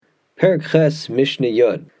Perek Ches Mishnah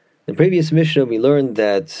Yod. In the previous Mishnah, we learned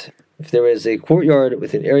that if there is a courtyard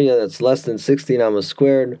with an area that's less than 16 amos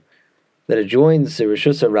squared that adjoins the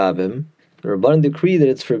Rishus HaRabim, the Rabbanan decree that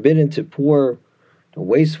it's forbidden to pour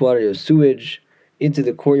wastewater or sewage into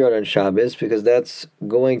the courtyard on Shabbos because that's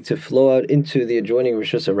going to flow out into the adjoining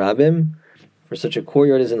Rishus HaRabim. For such a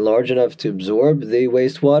courtyard isn't large enough to absorb the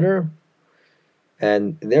wastewater,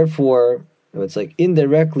 and therefore it's like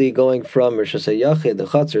indirectly going from Rishus HaYachid, the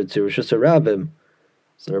Chatzar, to Rishus HaRabim.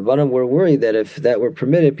 So the Rabbanan were worried that if that were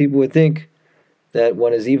permitted, people would think that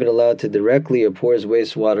one is even allowed to directly pour his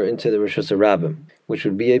wastewater into the Rishus HaRabim, which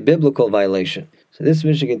would be a biblical violation. So this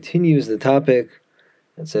Mishnah continues the topic.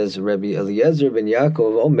 It says, Rabbi Eliezer ben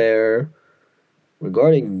Yaakov Omer,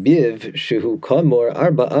 regarding Biv Shehu Kamor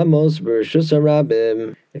Arba Amos B'Rishus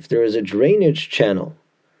HaRabim, if there is a drainage channel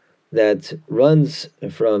that runs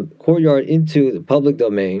from courtyard into the public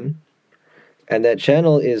domain, and that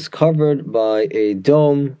channel is covered by a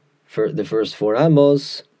dome for the first 4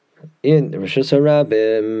 amos in the Rishus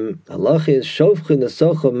HaRabim, halach is shofchin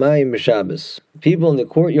nesocha mayim b'Shabbos. People in the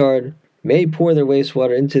courtyard may pour their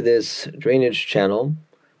wastewater into this drainage channel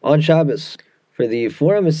on Shabbos. For the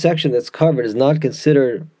 4 amos section that's covered is not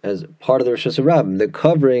considered as part of the Rishus HaRabim. The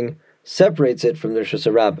covering separates it from the Rishus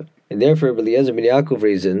HaRabim. And therefore, Eliezer ben Yaakov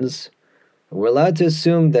reasons, we're allowed to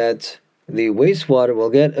assume that the wastewater will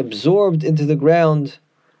get absorbed into the ground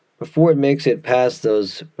before it makes it past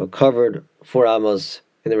those covered 4 amos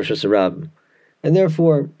in the Rishus HaRabim. And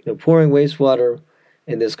therefore, pouring wastewater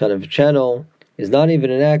in this kind of channel is not even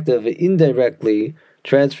an act of indirectly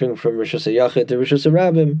transferring from Rishus HaYachid to Rishus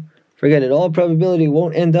HaRabim. For again, in all probability,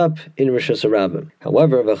 won't end up in Rishus HaRabim.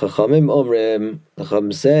 However, v'chachamim omrim, the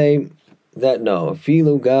Chacham say that no,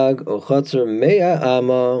 filu gag o chatzar mea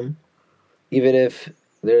ama, even if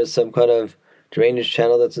there is some kind of drainage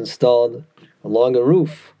channel that's installed along a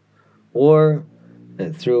roof, or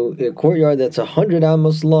through a courtyard that's 100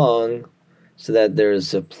 amos long, so that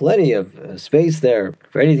there's plenty of space there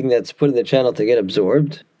for anything that's put in the channel to get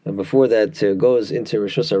absorbed, and before that goes into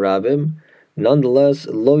Rishus HaRabim, nonetheless,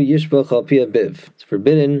 lo yishbach al pi biv. It's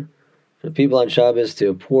forbidden for people on Shabbos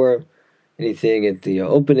to pour anything at the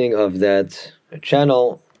opening of that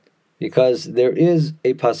channel, because there is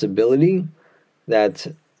a possibility that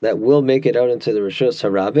will make it out into the Rishus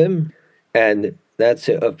HaRabim, and that's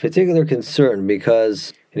of particular concern,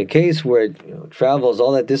 because in a case where it travels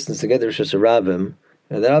all that distance to get to Rishus HaRabim,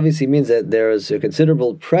 that obviously means that there is a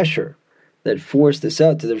considerable pressure that forced this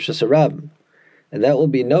out to the Rishus HaRabim, and that will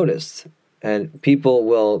be noticed, and people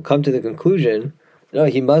will come to the conclusion,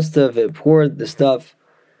 he must have poured the stuff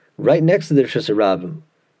right next to the Rishus HaRabim,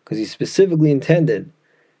 because he specifically intended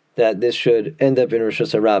that this should end up in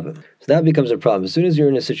Rishus HaRabim. So that becomes a problem. As soon as you're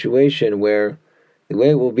in a situation where the way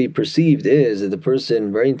it will be perceived is that the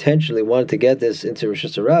person very intentionally wanted to get this into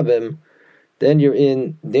Rishus HaRabim, then you're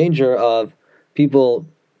in danger of people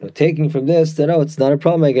taking from this that, it's not a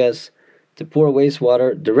problem, I guess, to pour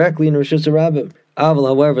wastewater directly in Rishus HaRabim. Aval,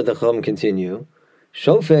 however, the Chacham continue,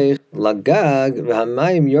 Shofech lagag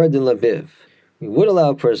v'hamayim yardin labiv. We would allow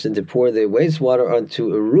a person to pour the wastewater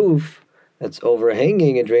onto a roof that's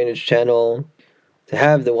overhanging a drainage channel, to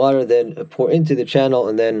have the water then pour into the channel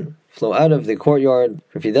and then flow out of the courtyard.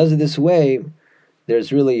 If he does it this way,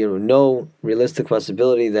 there's really no realistic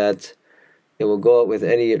possibility that it will go out with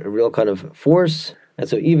any real kind of force. And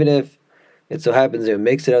so even if it so happens it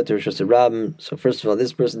makes it out to Rishus HaRabim, so first of all,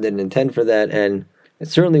 this person didn't intend for that, and it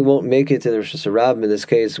certainly won't make it to the Rishus HaRabim in this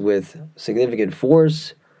case with significant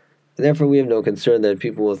force. And therefore, we have no concern that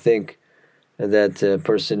people will think that a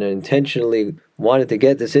person intentionally wanted to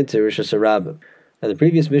get this into Rishus HaRabim. Now, the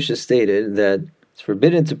previous Mishnah stated that it's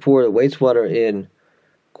forbidden to pour wastewater in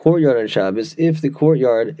courtyard on Shabbos if the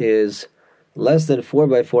courtyard is less than 4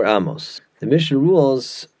 by 4 amos. The Mishnah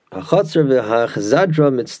rules, ha'chatzar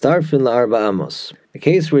v'ha'chazadra mitztarfin la'arba amos. The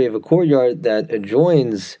case where you have a courtyard that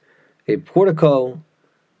adjoins a portico,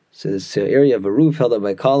 so this area of a roof held up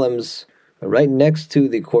by columns, right next to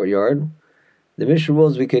the courtyard, the Mishnah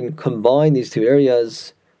rules we can combine these two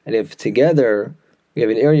areas, and if together we have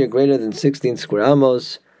an area greater than 16 square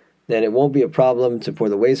amos, then it won't be a problem to pour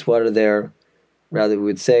the wastewater there. Rather, we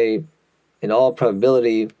would say, in all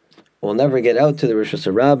probability, will never get out to the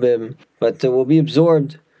Rishus HaRabim, but will be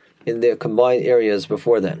absorbed in the combined areas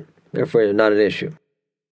before then. Therefore, not an issue.